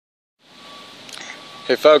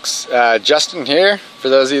Hey folks, Justin here. For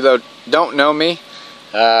those of you that don't know me,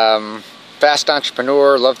 fast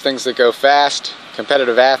entrepreneur, love things that go fast,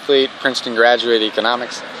 competitive athlete, Princeton graduate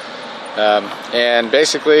economics. And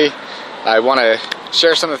basically, I want to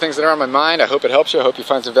share some of the things that are on my mind. I hope it helps you. I hope you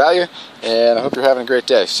find some value, and I hope you're having a great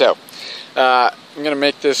day. So, I'm going to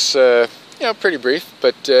make this, pretty brief,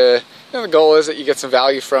 but the goal is that you get some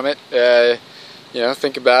value from it.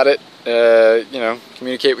 Think about it.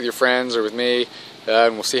 Communicate with your friends or with me.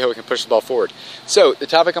 And we'll see how we can push the ball forward. So the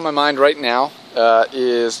topic on my mind right now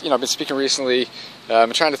is, I've been speaking recently.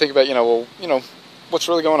 I'm trying to think about, what's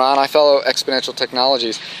really going on. I follow exponential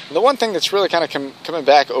technologies. And the one thing that's really kind of coming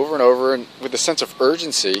back over and over, and with a sense of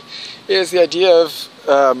urgency, is the idea of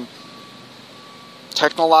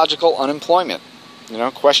technological unemployment.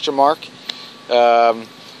 Question mark. But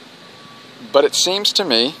it seems to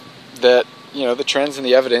me that the trends and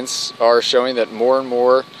the evidence are showing that more and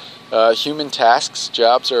more human tasks,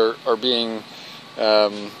 jobs are being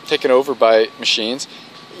taken over by machines.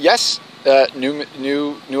 Yes,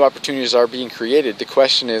 new opportunities are being created. The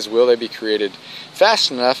question is, will they be created fast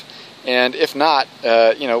enough? And if not,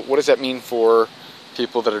 what does that mean for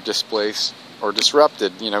people that are displaced or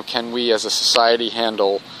disrupted? Can we as a society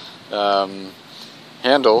handle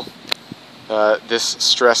this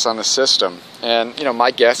stress on the system? And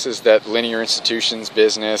my guess is that linear institutions,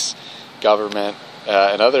 business, government,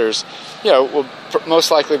 and others, will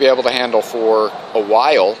most likely be able to handle for a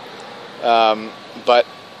while. But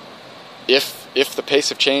if the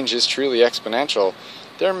pace of change is truly exponential,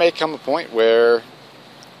 there may come a point where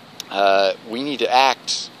we need to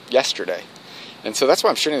act yesterday. And so that's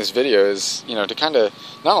why I'm shooting this video, is to kind of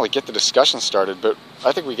not only get the discussion started, but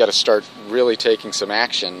I think we got to start really taking some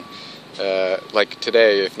action, like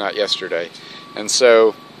today, if not yesterday. And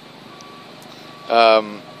so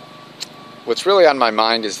what's really on my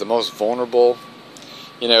mind is the most vulnerable.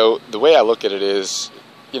 The way I look at it is,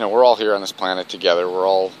 we're all here on this planet together.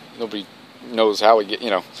 Nobody knows how we get, we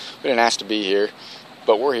didn't ask to be here,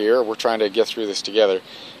 but we're here. We're trying to get through this together.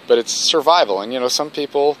 But it's survival. And, some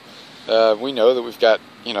people, we know that we've got,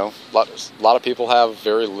 a lot of people have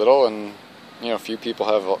very little, and, few people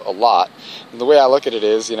have a lot. And the way I look at it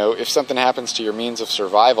is, if something happens to your means of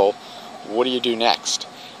survival, what do you do next?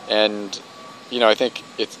 And I think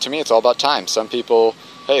to me it's all about time. Some people,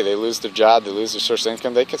 hey, they lose their job, they lose their source of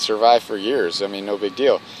income, they could survive for years. I mean, no big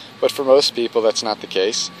deal. But for most people, that's not the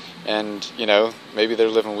case. And maybe they're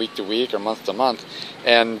living week to week or month to month.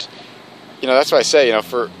 And that's why I say,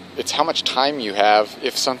 it's how much time you have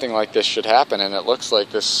if something like this should happen. And it looks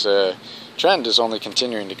like this trend is only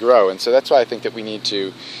continuing to grow. And so that's why I think that we need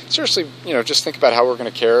to seriously, just think about how we're going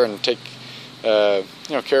to care and take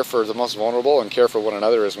care for the most vulnerable and care for one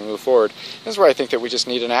another as we move forward. This is where I think that we just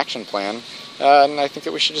need an action plan, and I think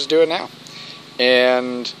that we should just do it now.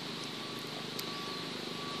 And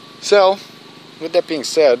so, with that being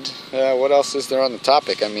said, what else is there on the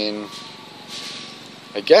topic? I mean,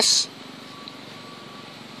 I guess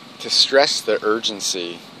to stress the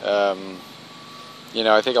urgency,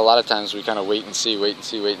 I think a lot of times we kind of wait and see,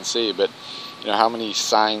 but how many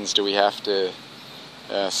signs do we have to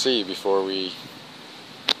see before we,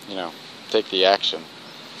 take the action?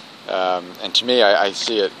 And to me, I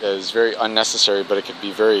see it as very unnecessary, but it could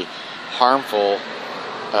be very harmful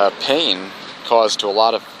pain caused to a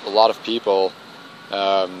lot of people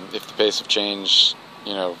if the pace of change,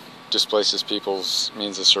 displaces people's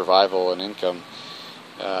means of survival and income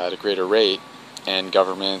at a greater rate, and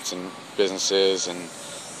governments and businesses and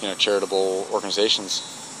charitable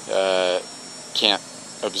organizations can't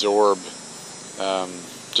absorb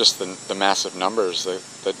just the massive numbers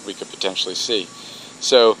that we could potentially see.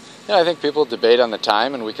 So I think people debate on the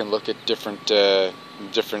time, and we can look at different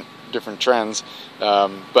trends.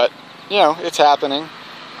 But it's happening.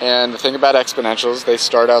 And the thing about exponentials, they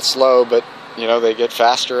start out slow, but they get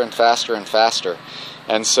faster and faster and faster.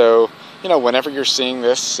 And so whenever you're seeing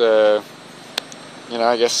this, I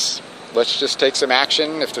guess let's just take some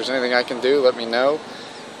action. If there's anything I can do, let me know.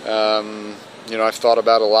 I've thought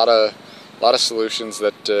about a lot of solutions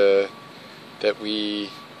that we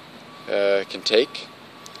can take,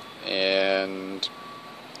 and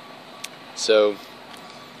so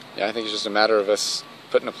I think it's just a matter of us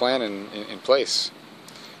putting a plan in place.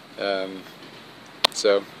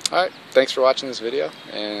 So alright, thanks for watching this video,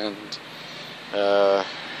 and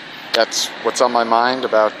that's what's on my mind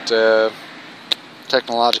about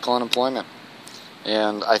technological unemployment.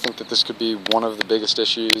 And I think that this could be one of the biggest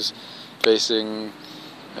issues facing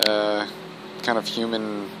kind of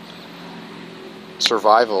human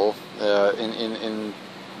survival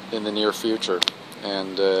in the near future.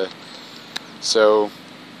 And so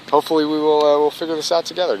hopefully we will we'll figure this out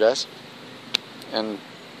together, guys and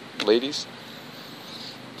ladies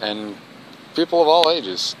and people of all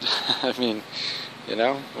ages. I mean, you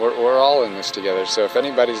know, we're all in this together. So if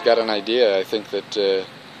anybody's got an idea, I think that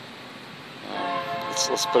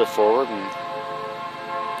let's put it forward.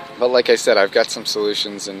 But like I said, I've got some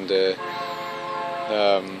solutions, and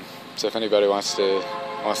so if anybody wants to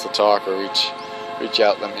talk or reach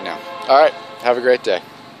out, let me know. All right, have a great day.